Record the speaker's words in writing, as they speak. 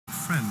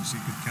friends he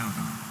could count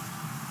on.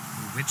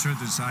 The Witcher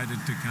decided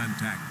to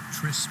contact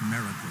Tris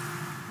Miracle.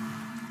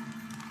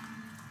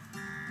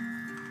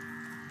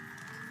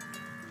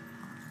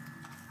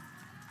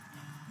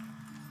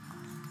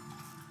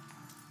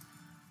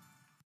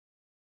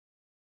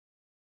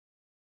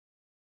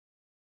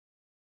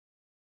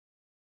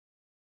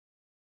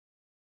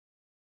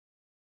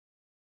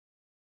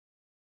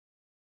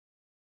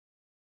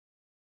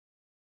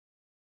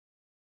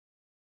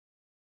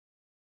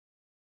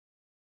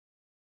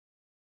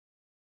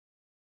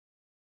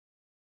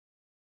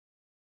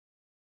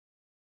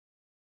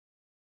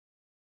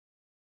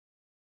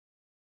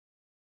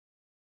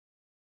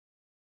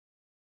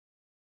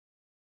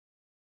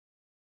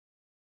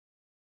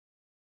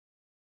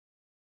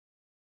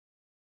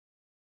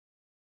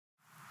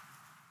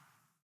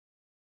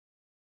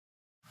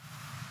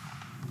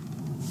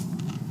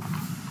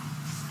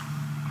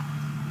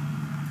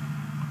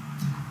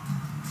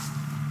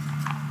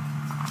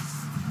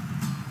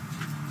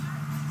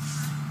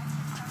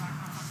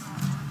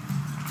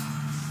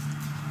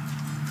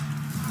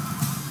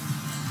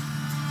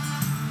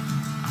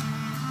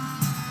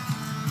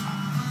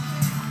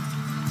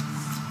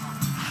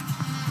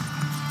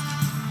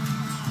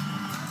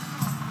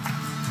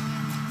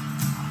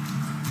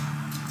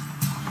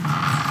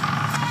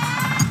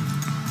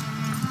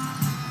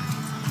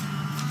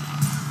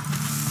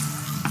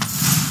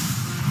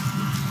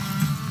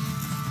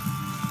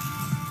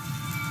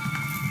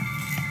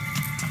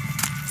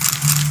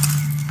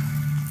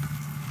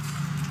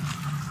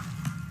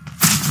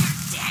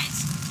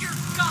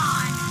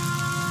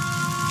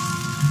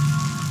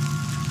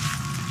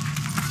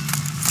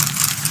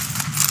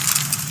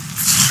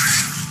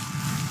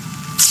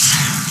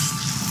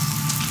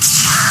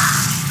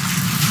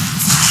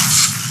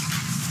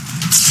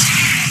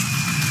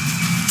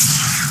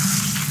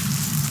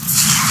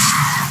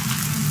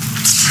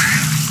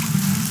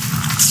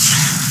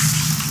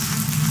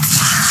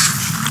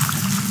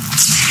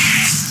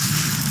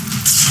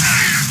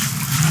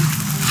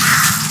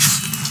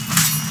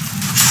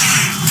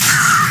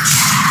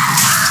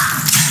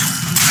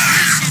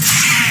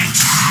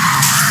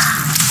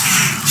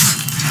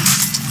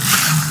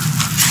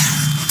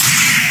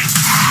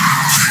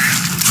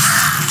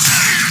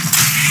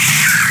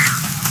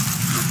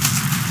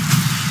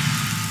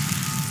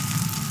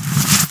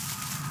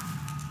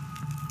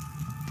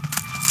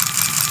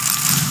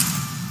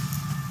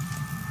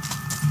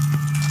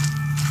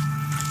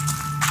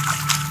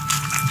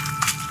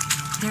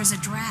 There's a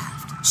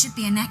draft. Should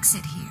be an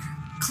exit here.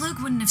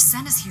 Klug wouldn't have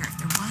sent us here if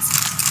there wasn't.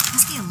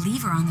 Must be a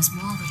lever on this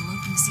wall that'll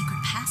open the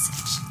secret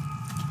passage.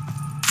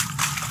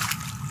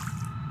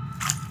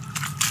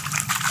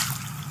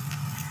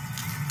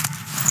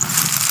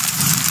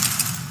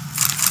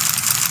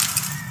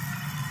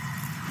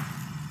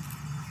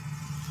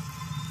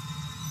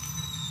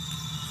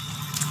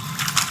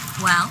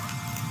 Well?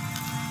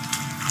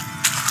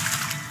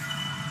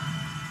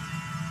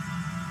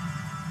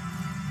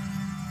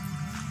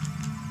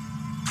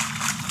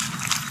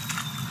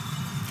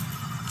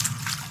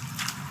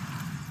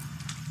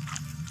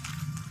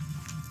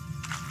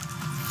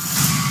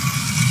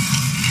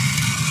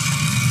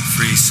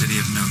 Free city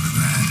of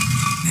Novigrad.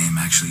 Name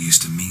actually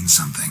used to mean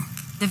something.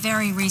 The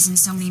very reason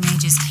so many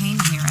mages came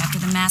here after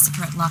the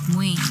massacre at Loch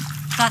Muin.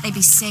 Thought they'd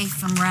be safe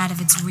from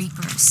Radovid's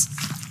reapers.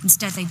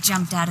 Instead, they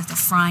jumped out of the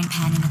frying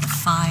pan into the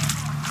fire.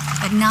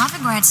 But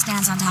Novigrad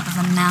stands on top of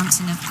a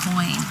mountain of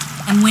coin,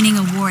 and winning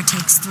a war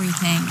takes three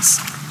things.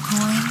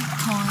 Coin,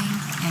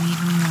 and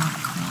even more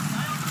coin.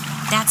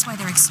 That's why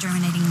they're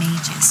exterminating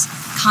mages,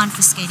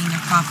 confiscating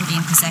their property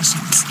and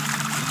possessions.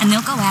 And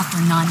they'll go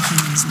after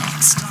non-humans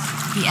next.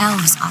 The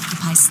elves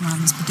occupy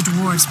slums, but the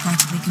dwarves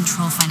practically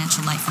control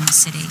financial life in the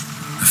city.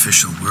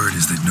 Official word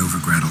is that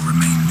Novigrad will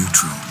remain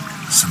neutral.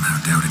 Somehow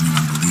doubt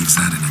anyone believes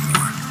that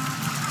anymore.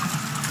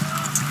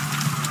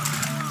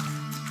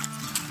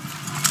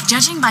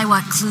 Judging by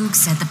what Klug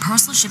said, the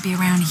parcel should be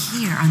around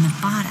here on the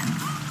bottom.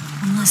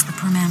 Unless the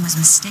poor man was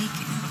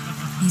mistaken.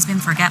 He's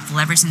been forgetful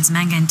ever since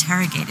Manga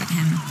interrogated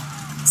him.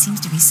 Seems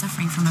to be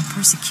suffering from a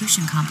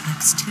persecution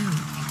complex, too.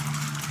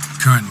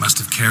 Current must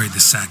have carried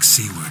the sack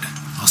seaward.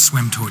 I'll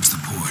swim towards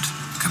the port.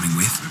 Coming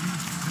with?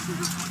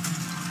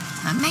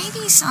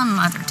 Maybe some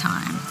other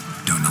time.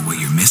 Don't know what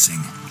you're missing.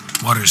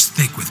 Water's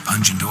thick with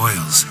pungent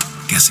oils.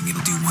 Guessing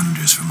it'll do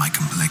wonders for my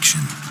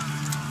complexion.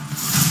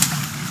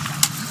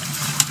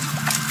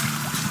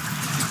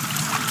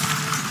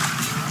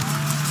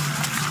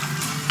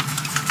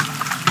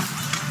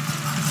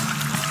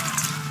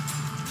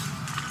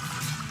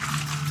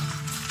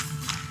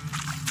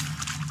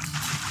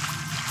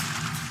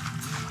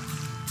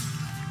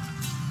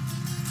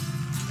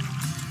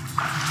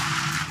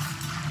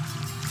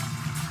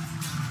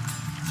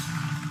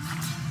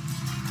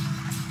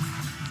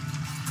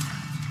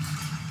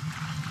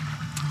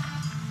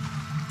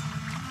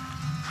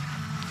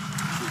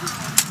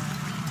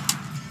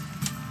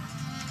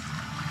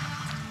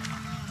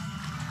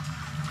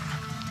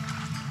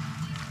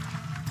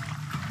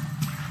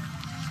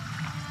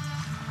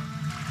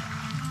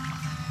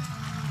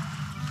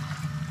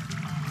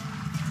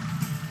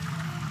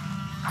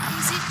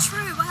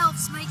 true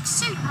elves make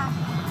super.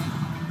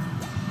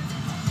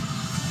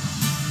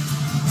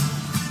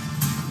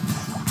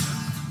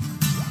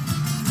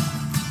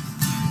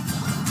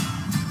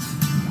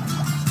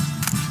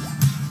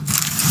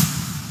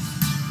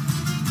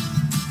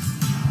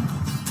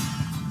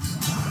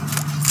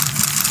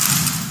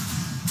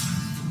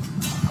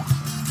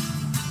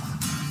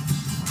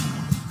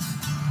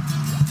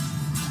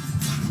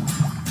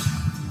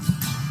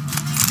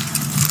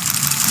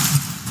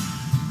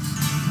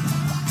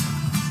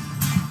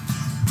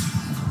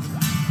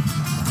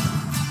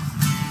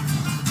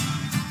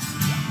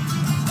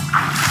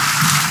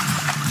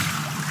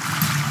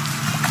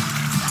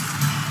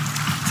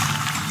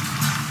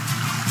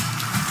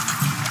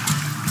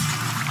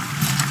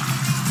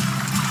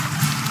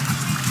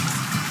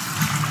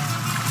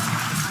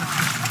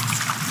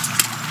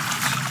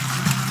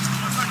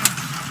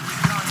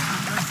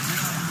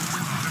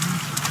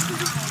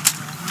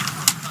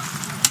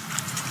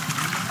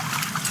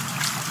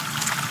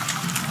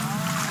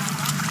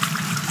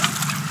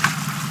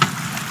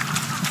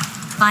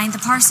 Find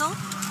the parcel?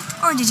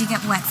 Or did you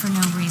get wet for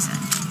no reason?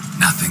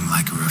 Nothing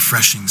like a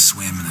refreshing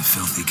swim in a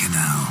filthy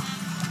canal.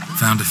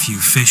 Found a few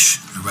fish,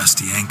 a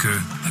rusty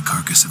anchor, the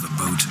carcass of a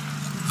boat.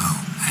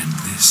 Oh, and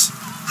this.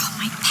 Oh,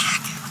 my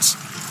package.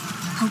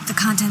 Hope the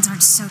contents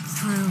aren't soaked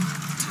through.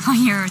 Oh,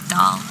 you're a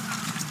doll.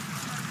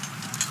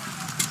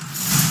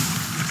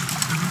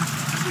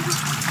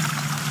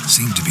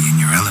 Seem to be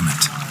in your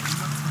element.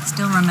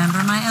 Still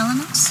remember my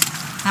elements?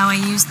 How I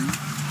use them?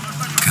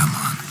 Come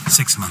on,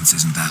 6 months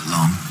isn't that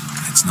long.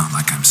 It's not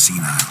like I'm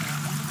senile.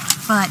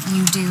 But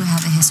you do have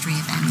a history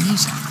of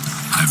amnesia.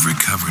 I've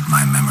recovered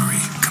my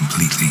memory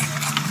completely.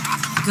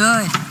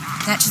 Good.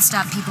 That should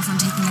stop people from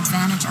taking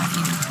advantage of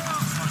you.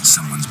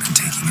 Someone's been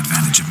taking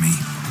advantage of me.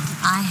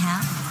 I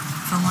have,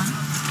 for one.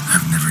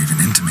 I've never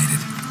even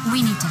intimated.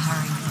 We need to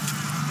hurry.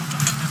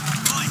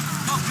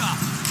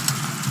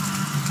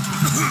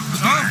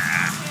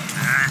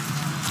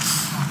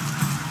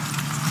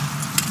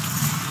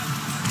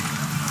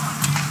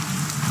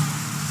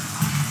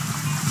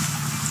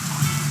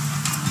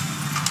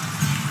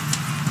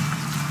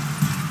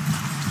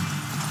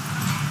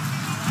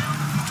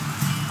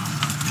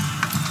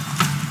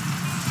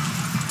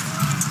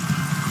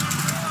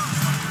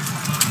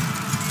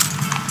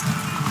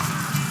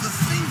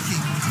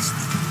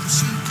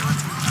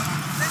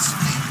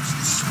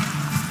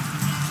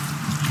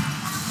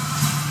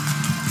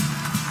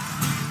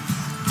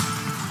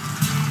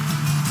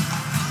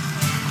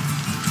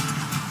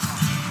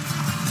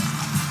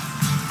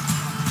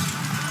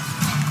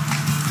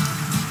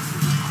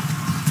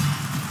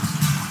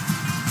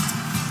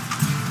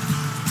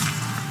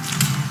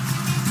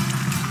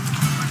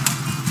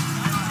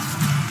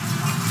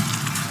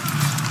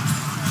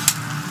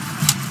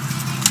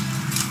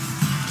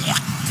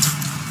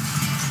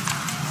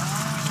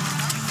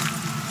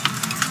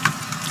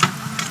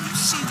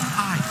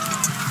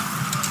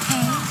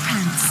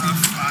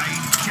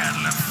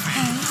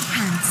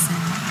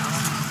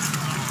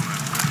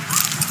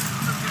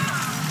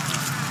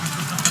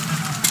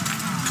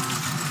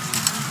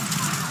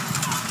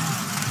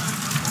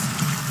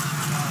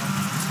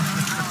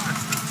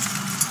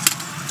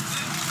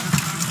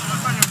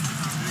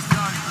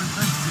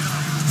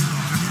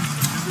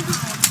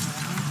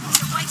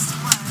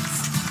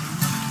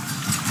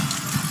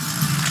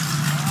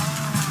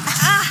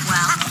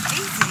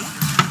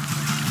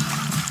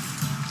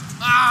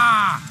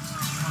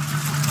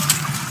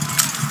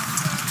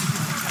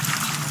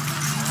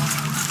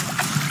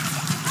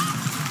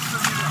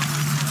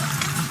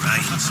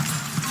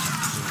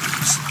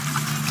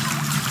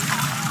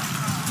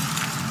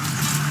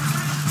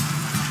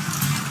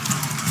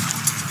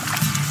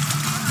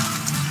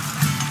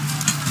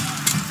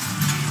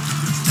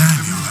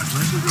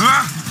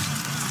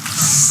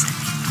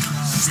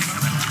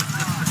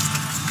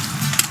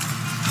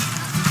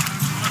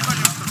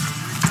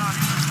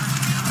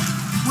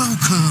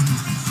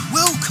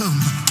 Welcome.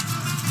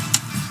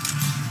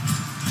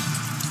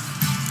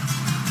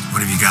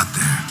 What have you got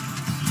there?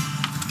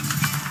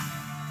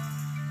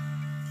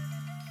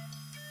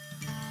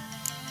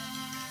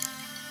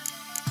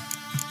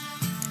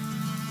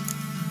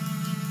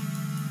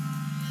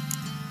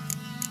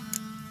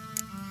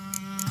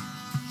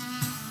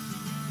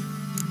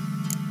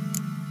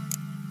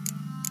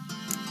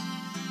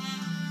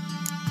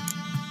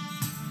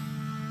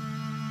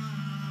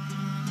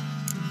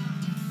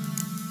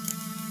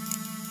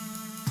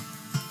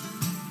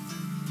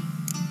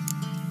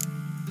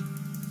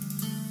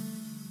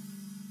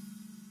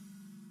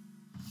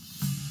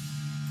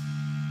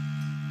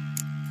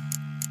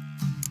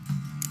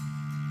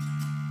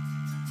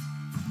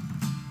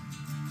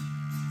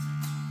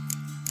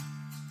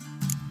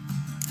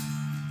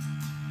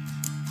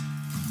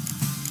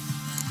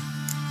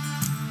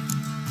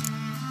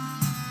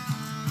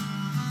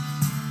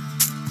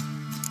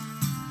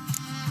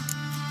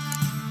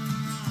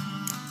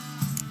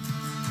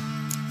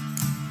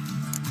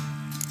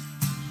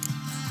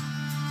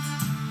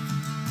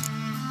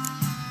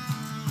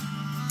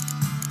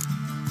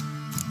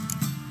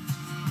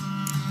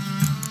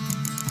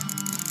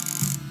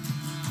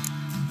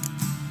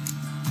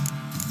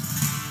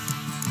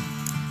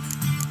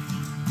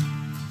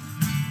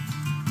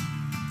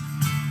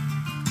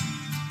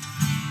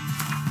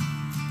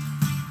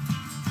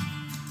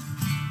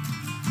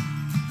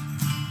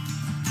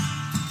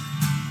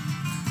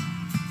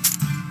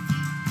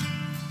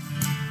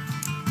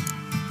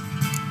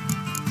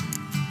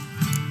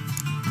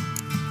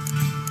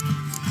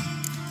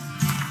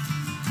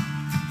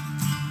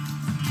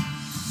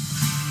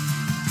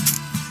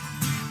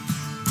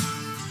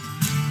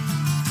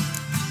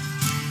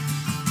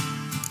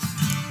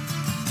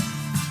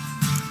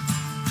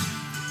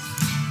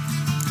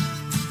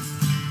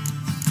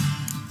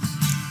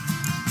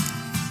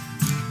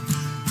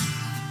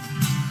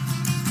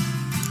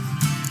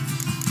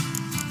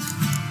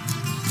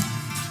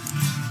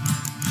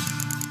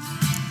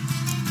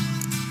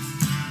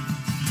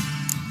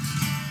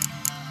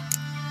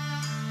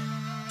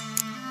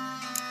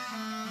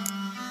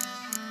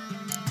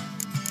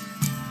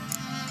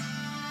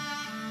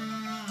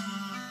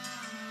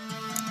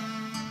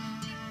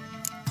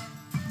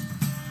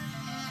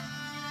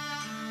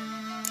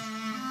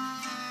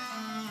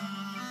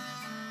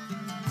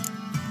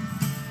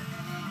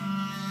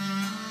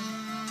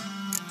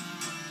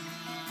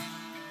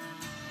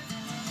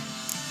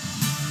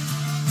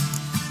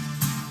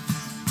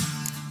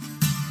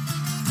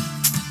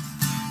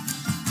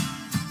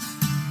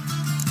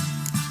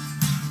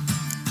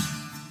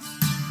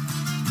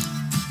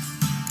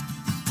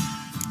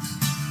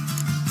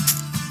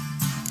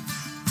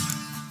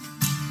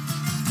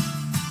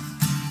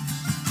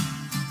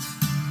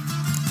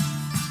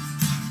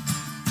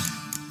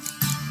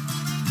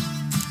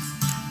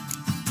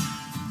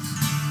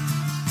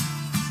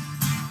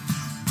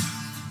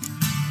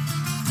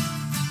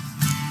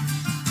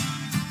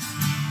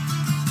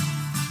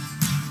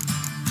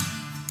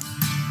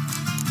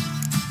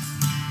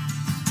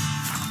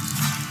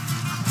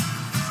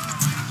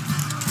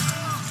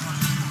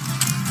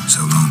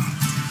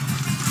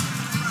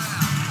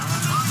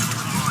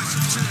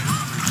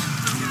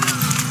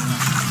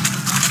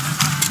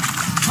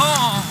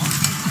 Oh.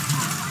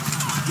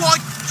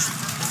 What?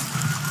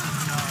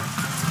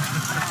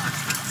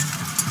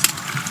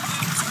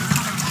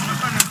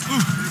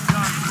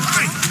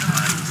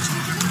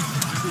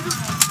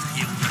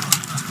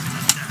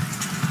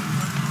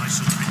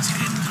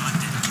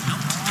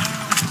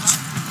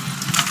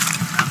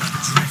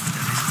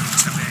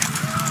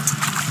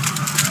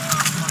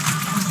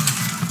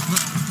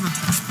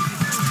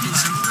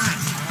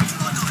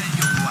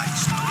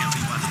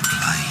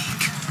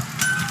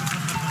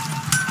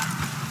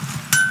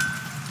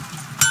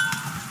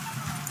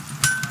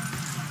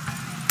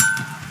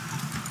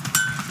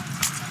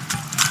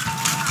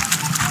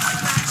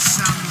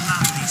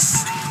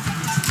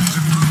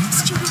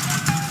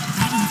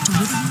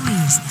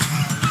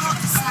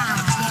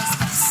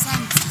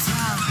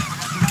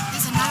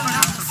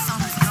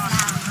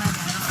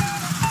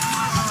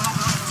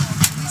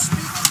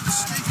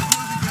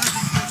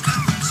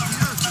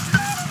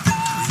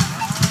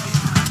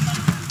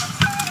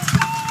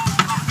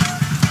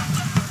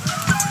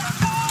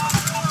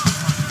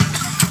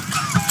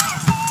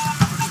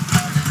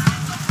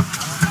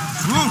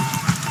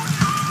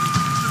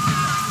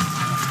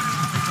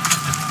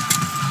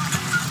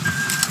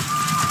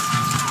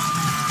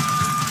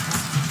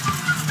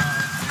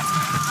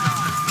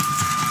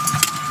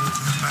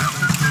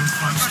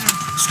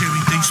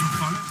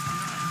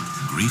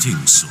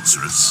 Greetings,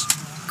 sorceress.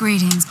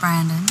 Greetings,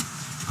 Brandon.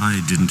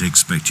 I didn't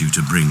expect you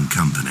to bring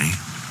company.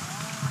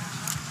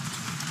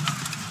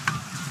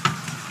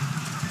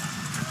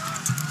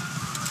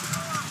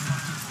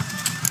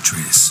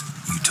 Triss,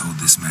 you told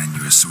this man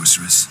you're a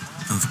sorceress?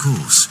 Of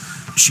course.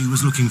 She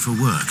was looking for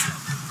work.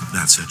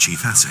 That's her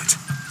chief asset.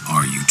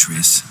 Are you,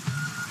 Triss?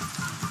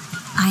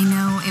 I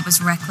know it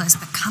was reckless,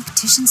 but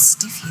competition's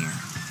stiff here.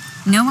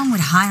 No one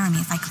would hire me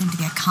if I claimed to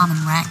be a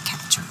common rat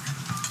catcher.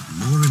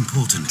 More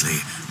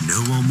importantly,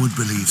 no one would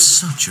believe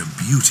such a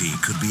beauty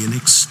could be an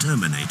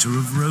exterminator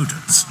of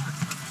rodents.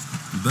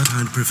 But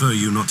I'd prefer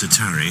you not to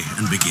tarry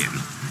and begin.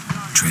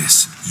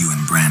 Triss, you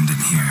and Brandon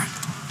here.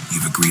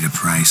 You've agreed a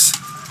price?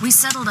 We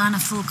settled on a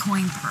full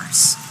coin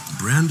purse.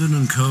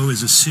 Brandon & Co.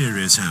 is a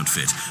serious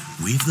outfit.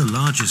 We've the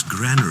largest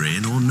granary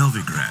in all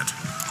Novigrad.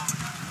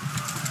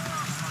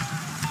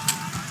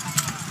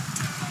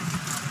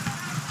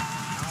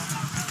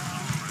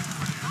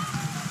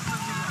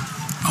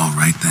 All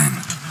right then,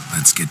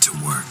 let's get to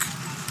work.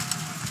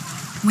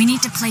 We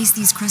need to place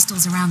these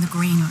crystals around the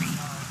granary,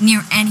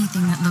 near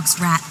anything that looks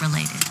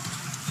rat-related.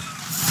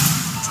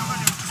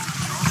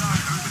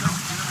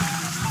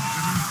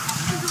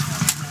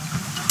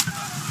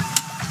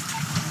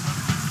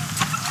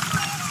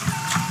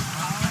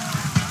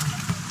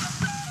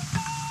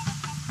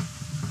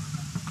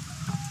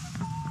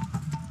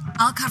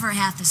 I'll cover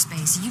half the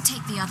space, you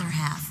take the other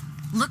half.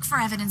 Look for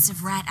evidence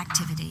of rat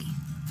activity.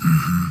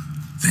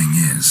 Thing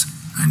is,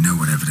 I know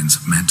what evidence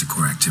of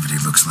manticore activity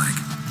looks like,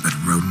 but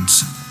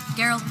rodents?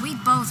 Geralt,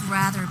 we'd both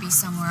rather be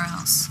somewhere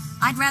else.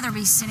 I'd rather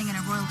be sitting in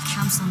a royal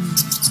council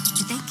meeting,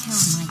 but they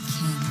killed my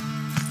king.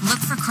 Look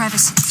for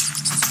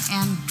crevices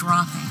and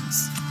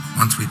droppings.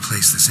 Once we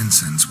place this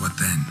incense, what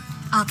then?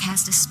 I'll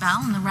cast a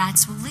spell and the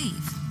rats will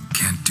leave.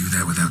 Can't do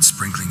that without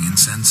sprinkling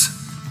incense?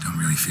 Don't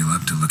really feel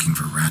up to looking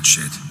for rat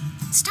shit.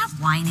 Stop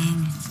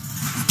whining.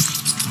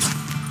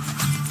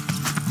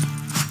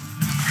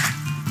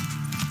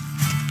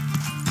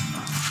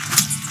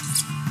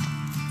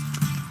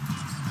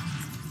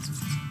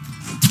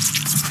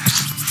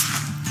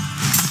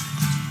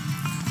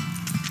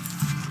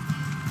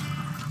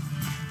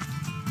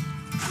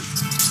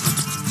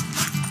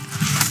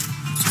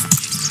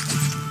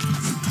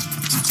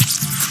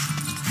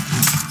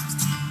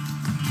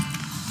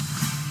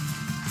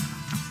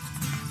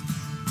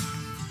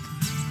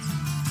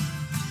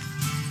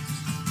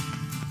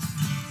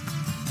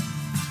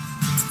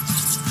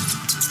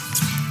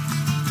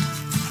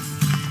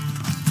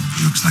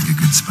 Looks like a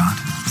good spot.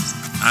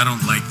 I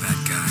don't like that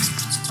guy.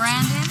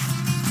 Brandon?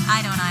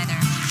 I don't either.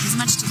 He's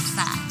much too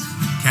fat.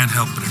 Can't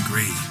help but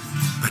agree.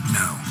 But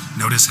no.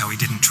 Notice how he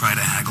didn't try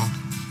to haggle?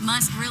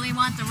 Must really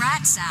want the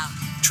rats out.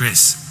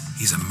 Triss,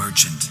 he's a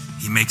merchant.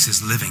 He makes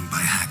his living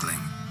by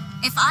haggling.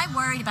 If I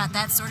worried about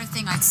that sort of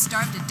thing, I'd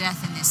starve to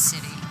death in this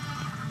city.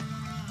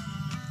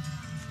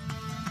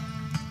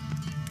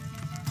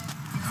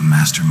 A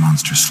master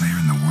monster slayer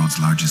in the world's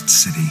largest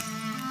city.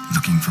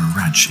 Looking for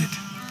rat shit.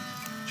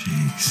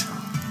 Jeez.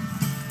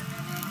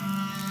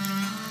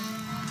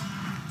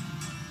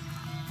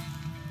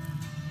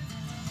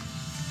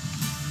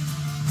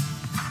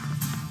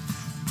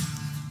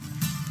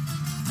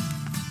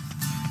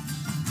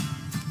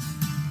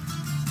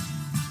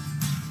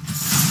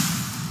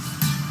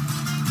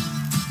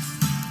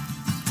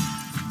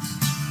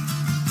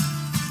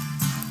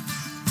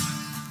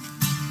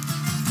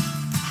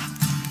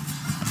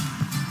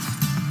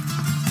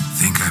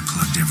 Think I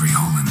plugged every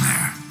hole in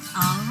there.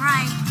 All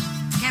right.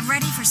 Get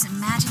ready for some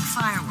magic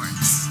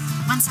fireworks.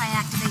 Once I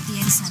activate the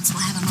incense,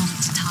 we'll have a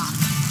moment to talk.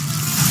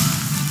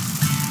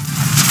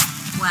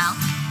 Well?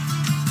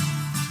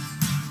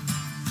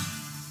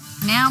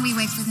 Now we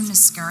wait for them to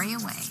scurry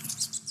away.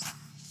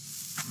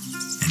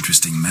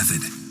 interesting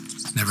method.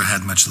 Never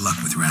had much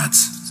luck with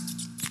rats.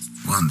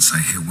 Once I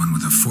hit one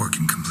with a fork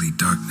in complete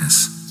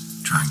darkness,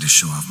 trying to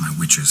show off my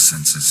witcher's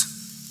senses.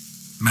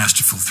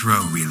 Masterful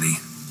throw, really.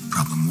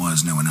 Problem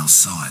was, no one else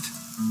saw it.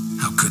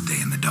 How could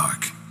they in the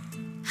dark?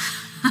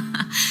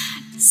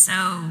 So,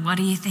 what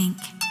do you think?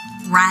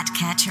 Rat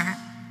catcher?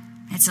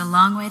 It's a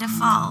long way to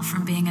fall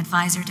from being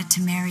advisor to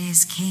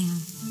Temeria's king.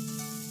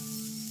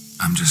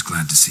 I'm just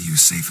glad to see you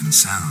safe and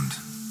sound,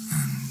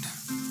 and...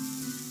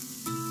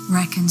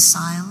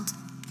 Reconciled?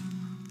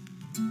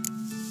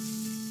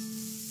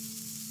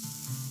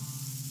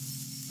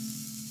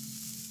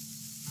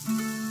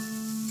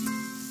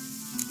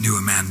 Knew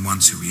a man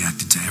once who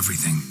reacted to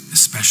everything,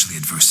 especially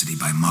adversity,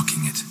 by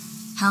mocking it.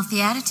 Healthy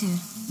attitude.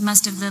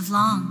 Must have lived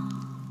long.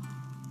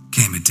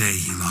 Came a day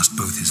he lost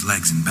both his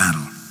legs in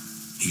battle.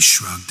 He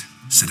shrugged,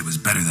 said it was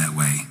better that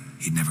way.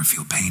 He'd never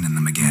feel pain in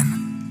them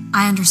again.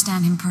 I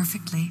understand him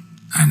perfectly.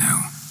 I know.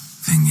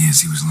 Thing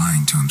is, he was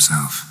lying to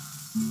himself.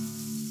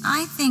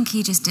 I think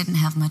he just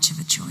didn't have much of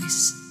a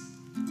choice.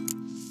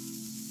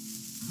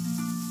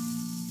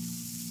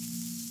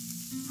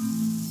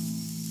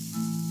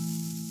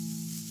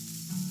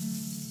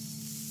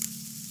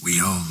 We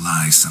all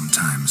lie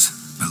sometimes,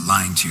 but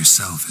lying to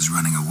yourself is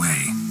running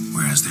away,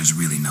 whereas there's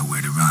really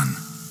nowhere to run.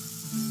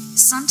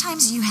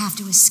 Sometimes you have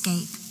to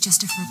escape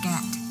just to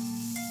forget.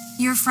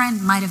 Your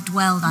friend might have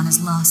dwelled on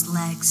his lost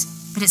legs,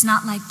 but it's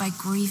not like by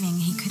grieving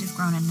he could have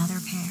grown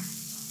another pair.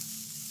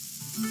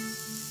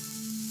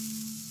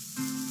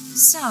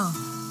 So,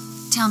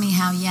 tell me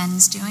how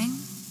Yen's doing?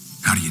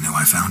 How do you know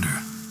I found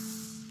her?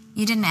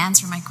 You didn't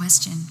answer my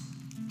question.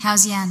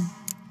 How's Yen?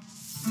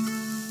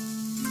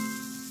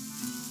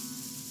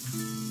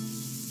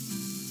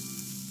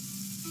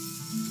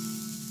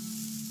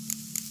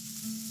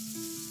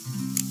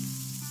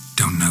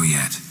 Don't know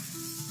yet.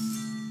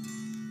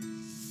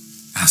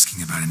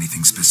 Asking about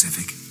anything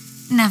specific?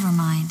 Never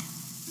mind.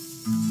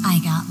 I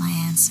got my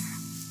answer.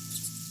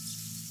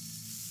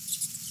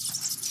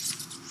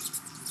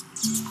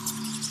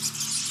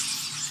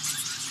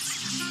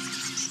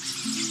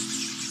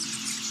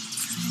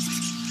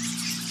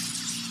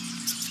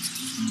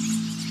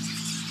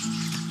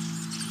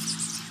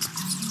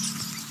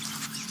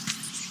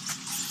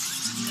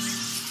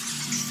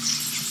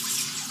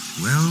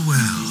 Well,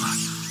 well.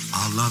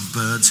 Are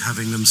lovebirds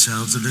having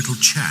themselves a little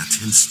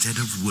chat instead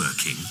of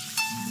working?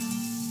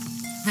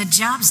 The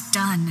job's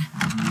done.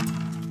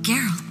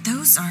 Geralt,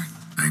 those are...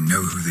 I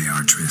know who they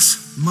are,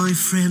 Triss. My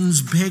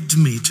friends begged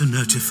me to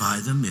notify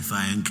them if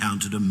I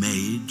encountered a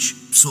mage,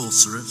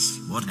 sorceress,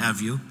 what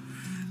have you.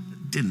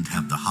 Didn't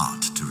have the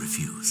heart to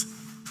refuse.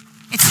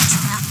 It's a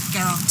trap,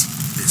 Geralt.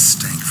 This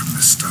stank from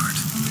the start.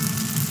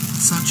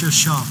 Such a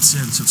sharp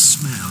sense of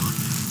smell.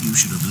 You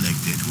should have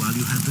legged it while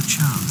you had the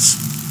chance.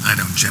 I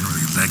don't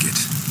generally leg it.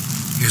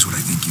 Here's what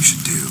I think you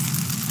should do.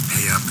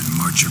 Pay up and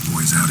march your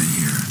boys out of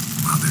here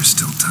while there's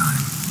still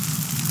time.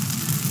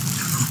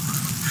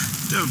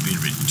 Don't be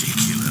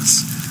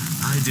ridiculous.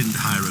 I didn't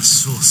hire a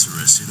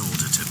sorceress in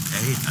order to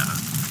pay her.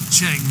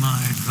 Take my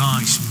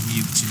advice,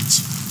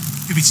 mutant.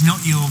 If it's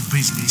not your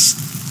business,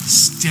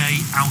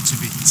 stay out of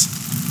it.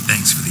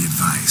 Thanks for the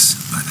advice,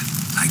 but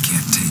I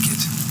can't take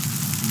it.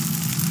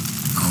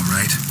 All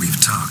right, we've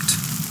talked.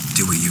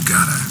 Do what you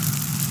gotta.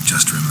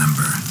 Just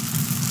remember,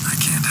 I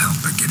can't help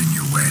but get in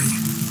your way.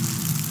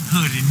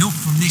 Heard enough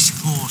from this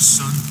horse,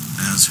 son.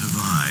 As have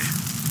I.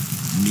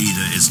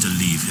 Neither is to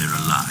leave here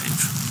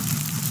alive.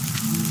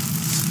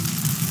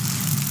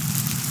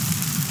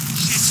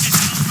 Shit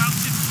yourself out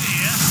to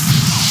fear.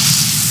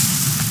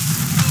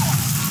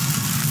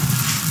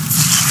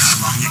 How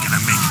long you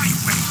gonna make me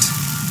wait?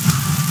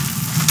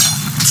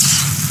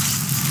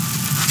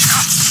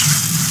 Not good.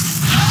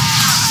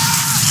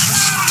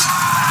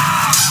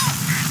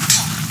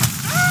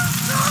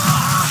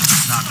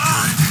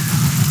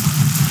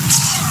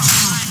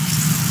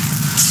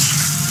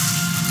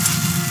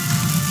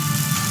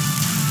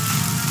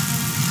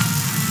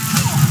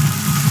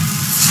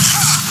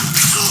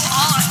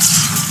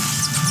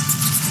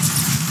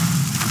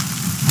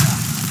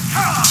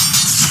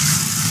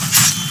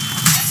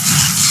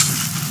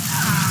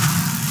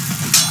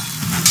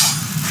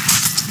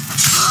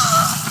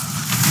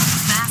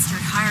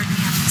 Bastard hired me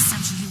on the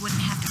assumption he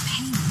wouldn't have to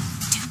pay me.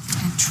 Duped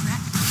and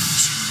trapped.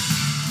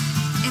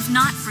 If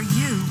not for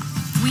you,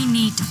 we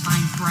need to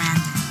find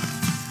Brandon.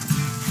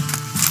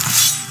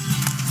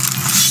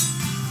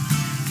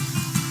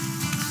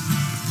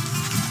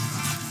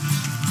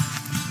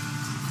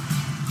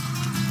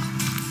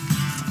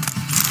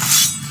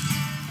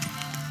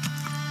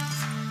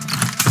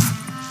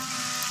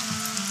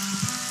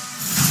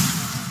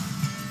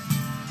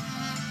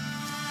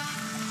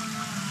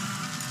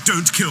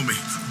 Don't kill me.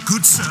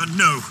 Good sir,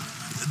 no.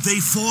 They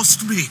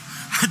forced me.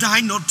 Had I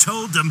not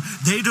told them,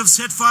 they'd have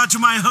set fire to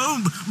my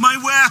home, my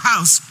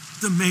warehouse.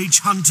 The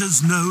mage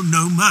hunters know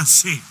no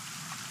mercy.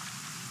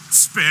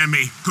 Spare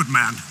me, good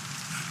man.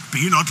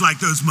 Be not like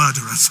those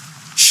murderers.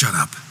 Shut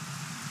up.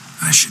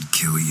 I should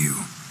kill you.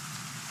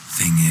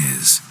 Thing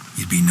is,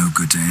 you'd be no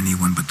good to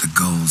anyone but the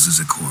gulls as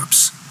a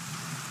corpse.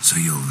 So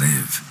you'll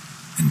live.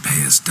 and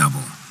pay us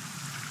double.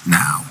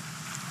 Now.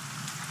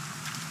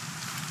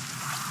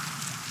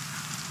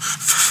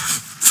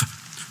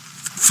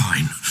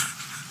 Fine.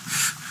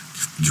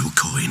 Your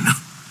coin.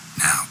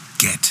 Now,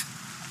 get.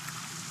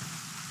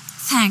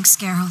 Thanks,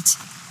 Geralt.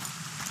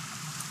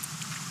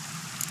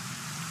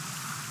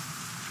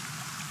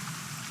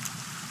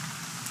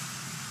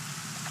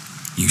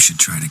 You should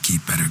try to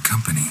keep better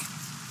company.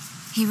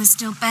 He was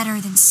still better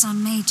than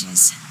some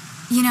mages.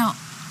 You know,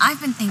 I've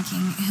been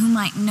thinking who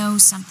might know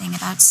something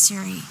about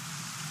Ciri,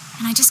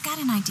 and I just got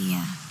an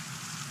idea.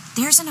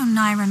 There's an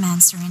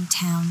oneiromancer in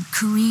town,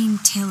 Corrine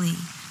Tilly.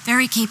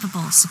 Very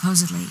capable,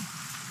 supposedly.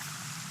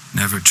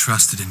 Never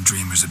trusted in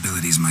Dreamer's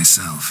abilities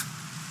myself.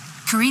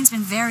 Corrine's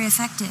been very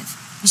effective.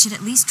 You should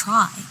at least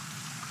try.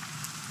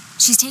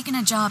 She's taken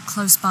a job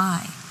close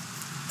by.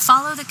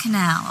 Follow the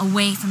canal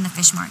away from the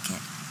fish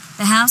market.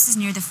 The house is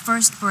near the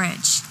first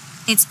bridge.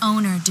 Its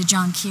owner, de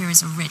Jonquier,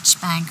 is a rich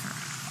banker.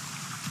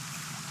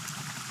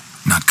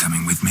 Not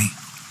coming with me?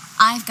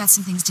 I've got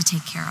some things to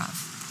take care of.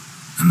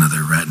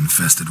 Another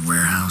rat-infested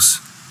warehouse?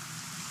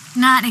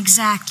 Not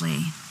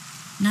exactly.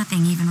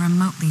 Nothing even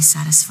remotely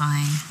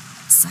satisfying.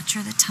 Such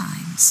are the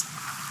times.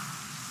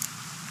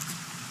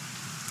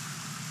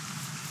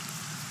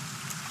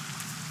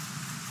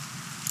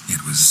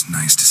 It was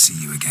nice to see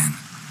you again.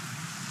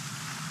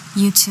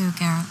 You too,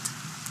 Geralt.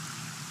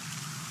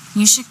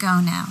 You should go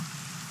now,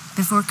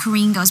 before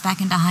Corrine goes back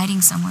into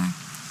hiding somewhere.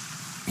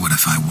 What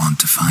if I want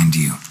to find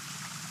you?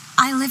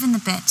 I live in the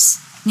Bits,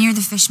 near the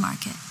fish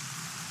market.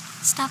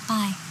 Stop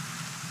by.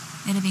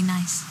 It'll be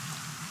nice.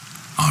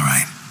 All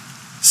right.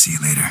 See you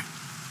later.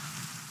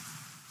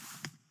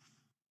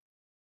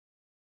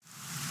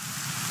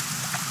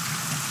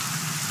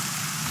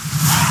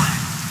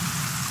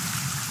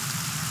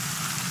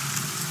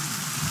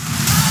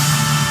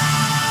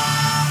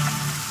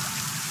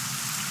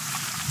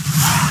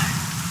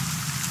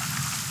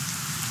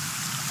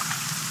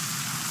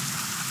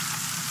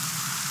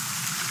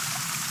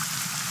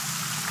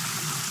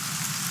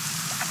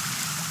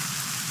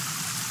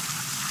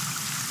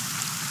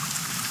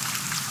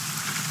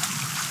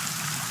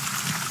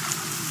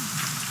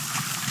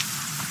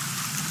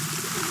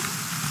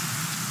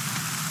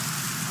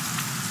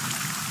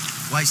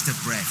 Waste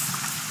of breath.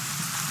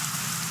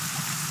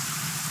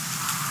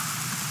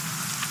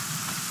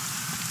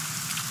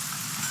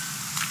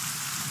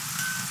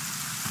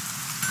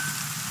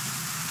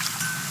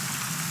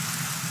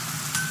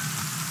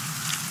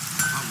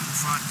 I wouldn't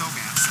throw a dog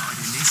outside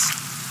in this.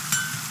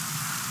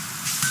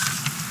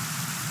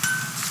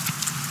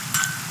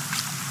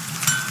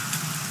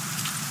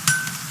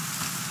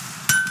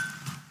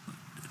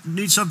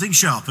 Need something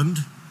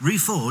sharpened?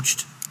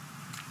 Reforged?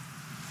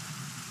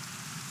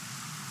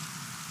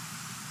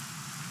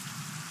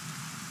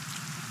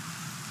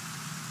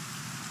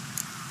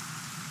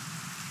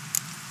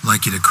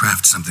 Like you to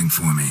craft something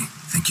for me.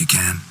 Think you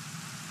can?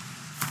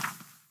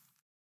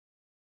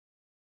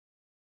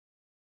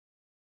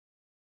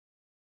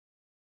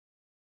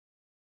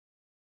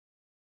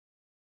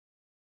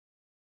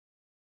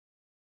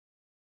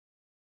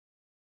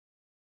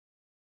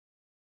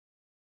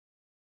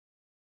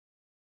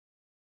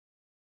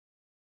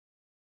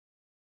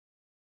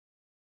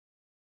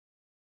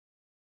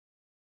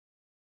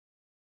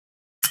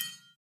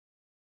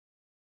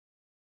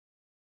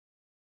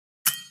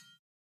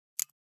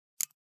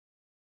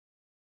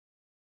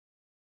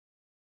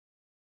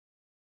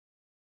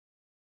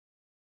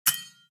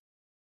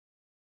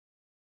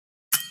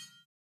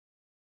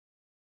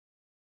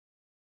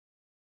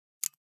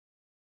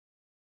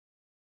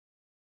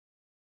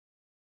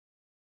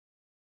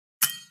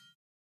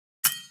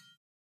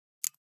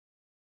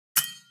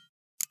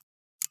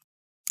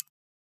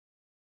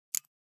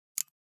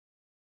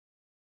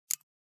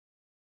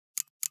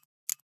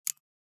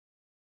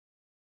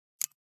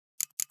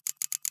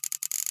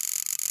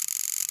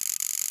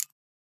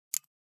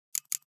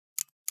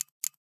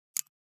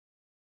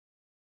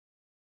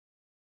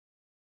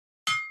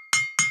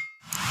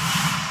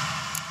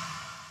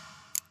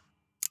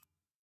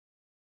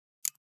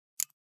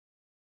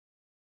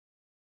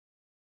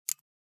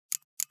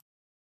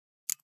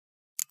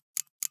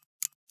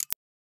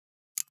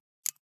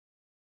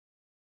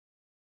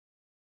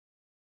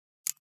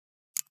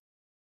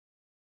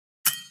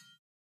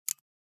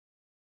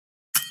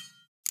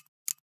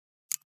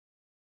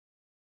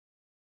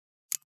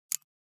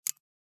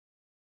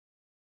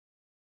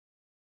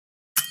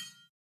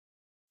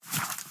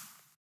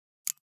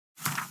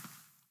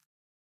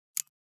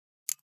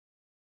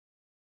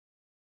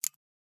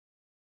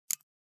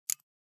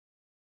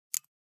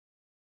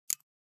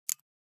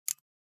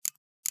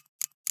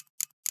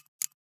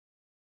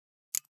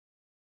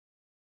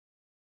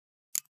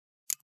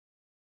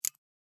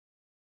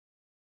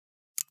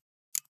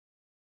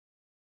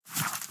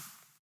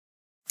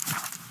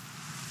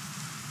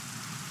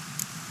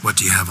 What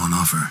do you have on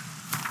offer?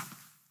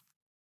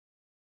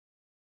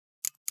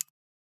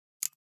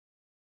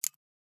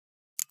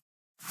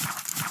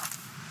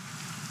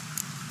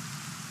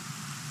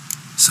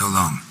 So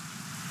long.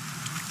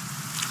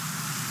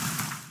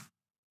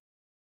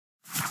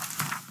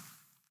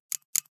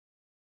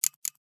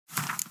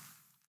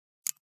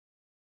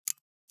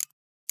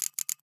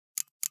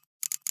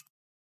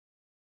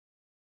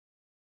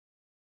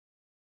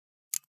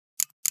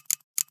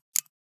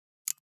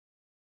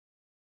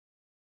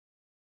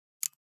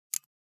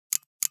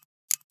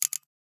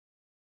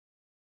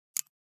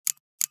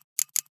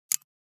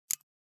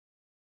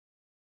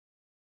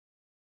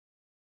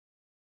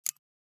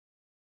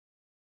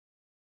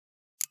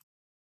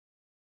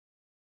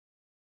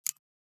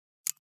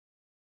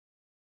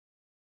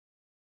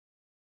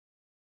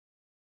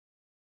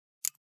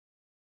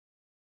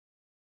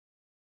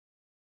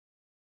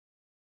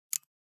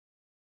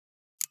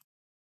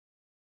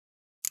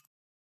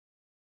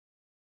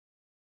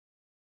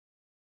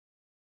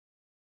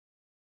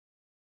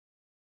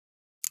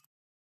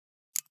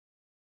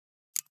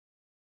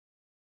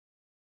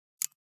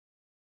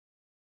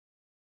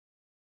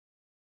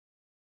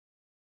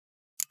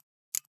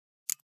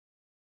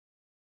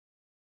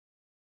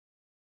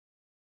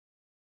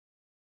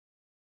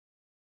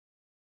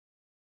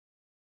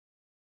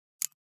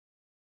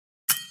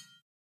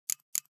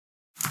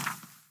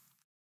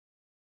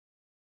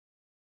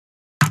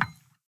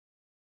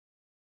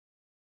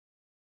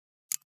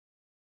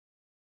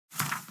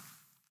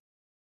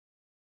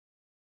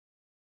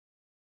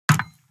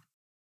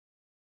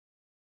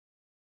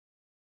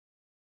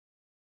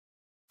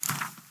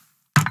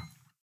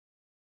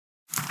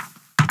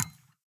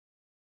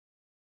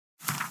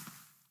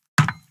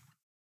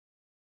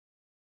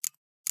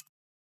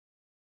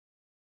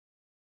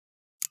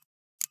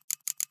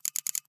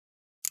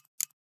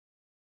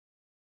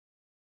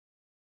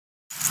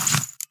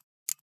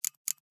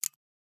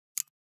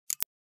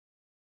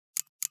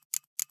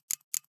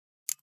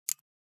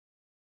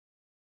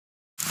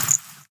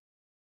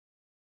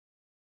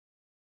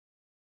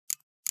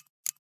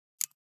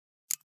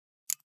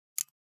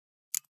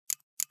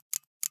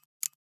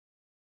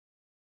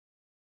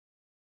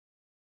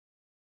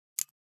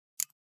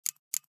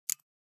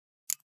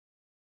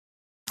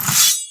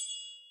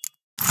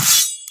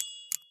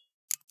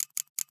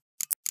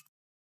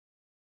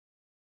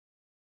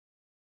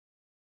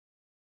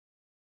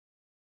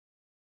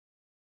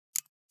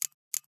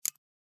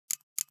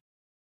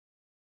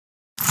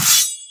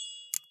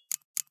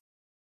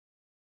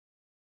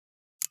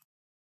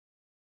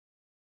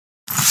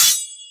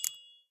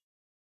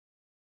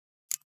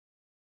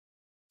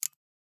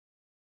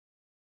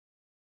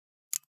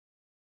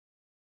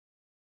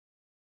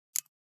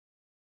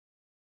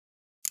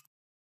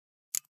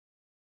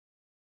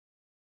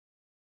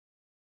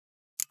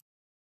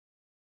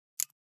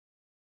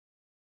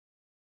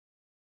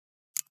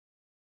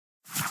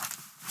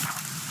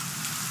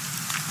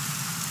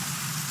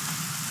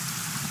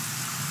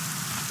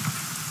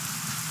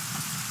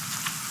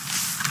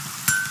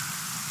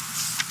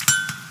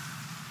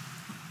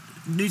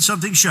 Need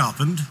something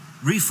sharpened?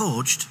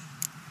 Reforged?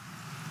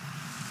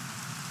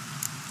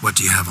 What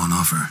do you have on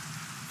offer?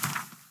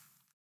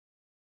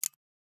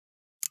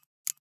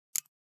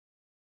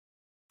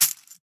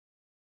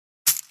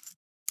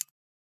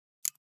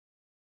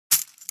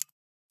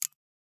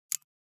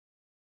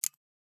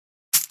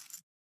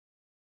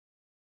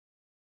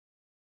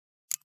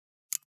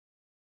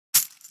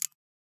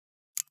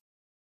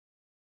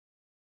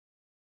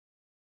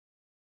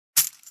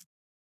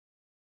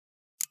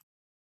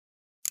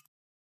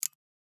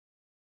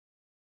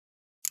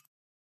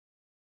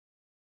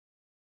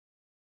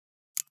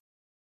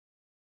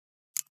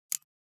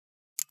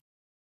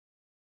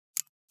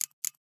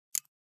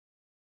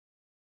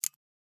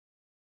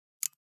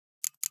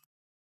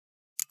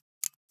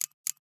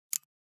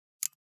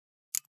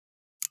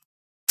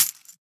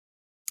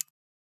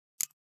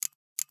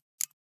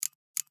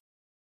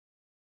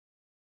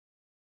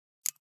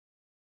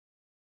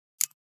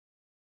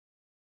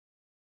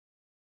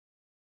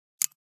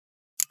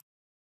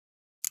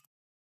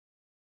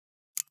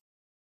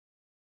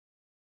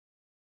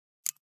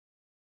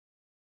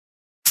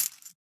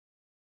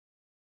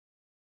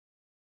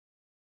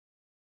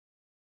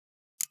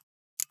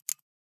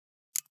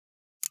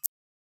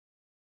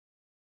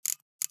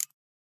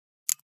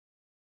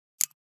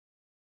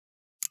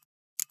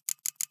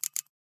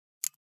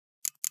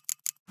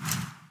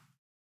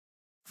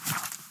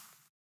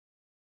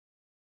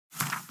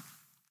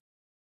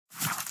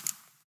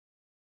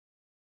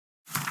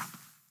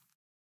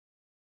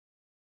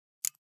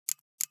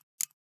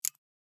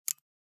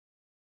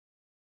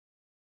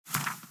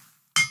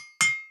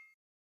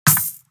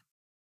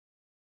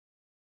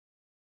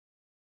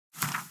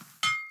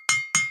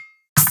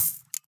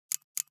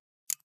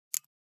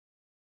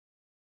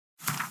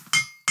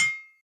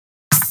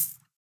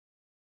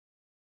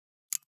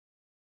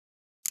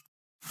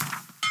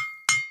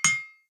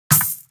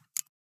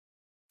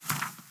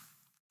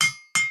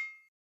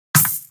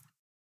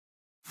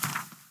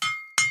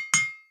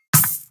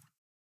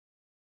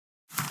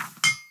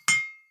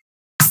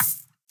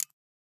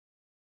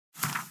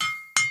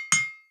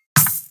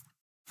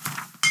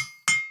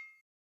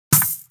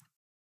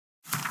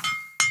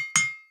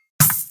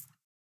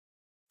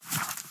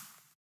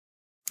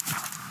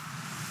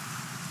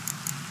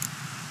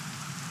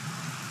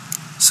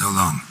 So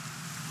long.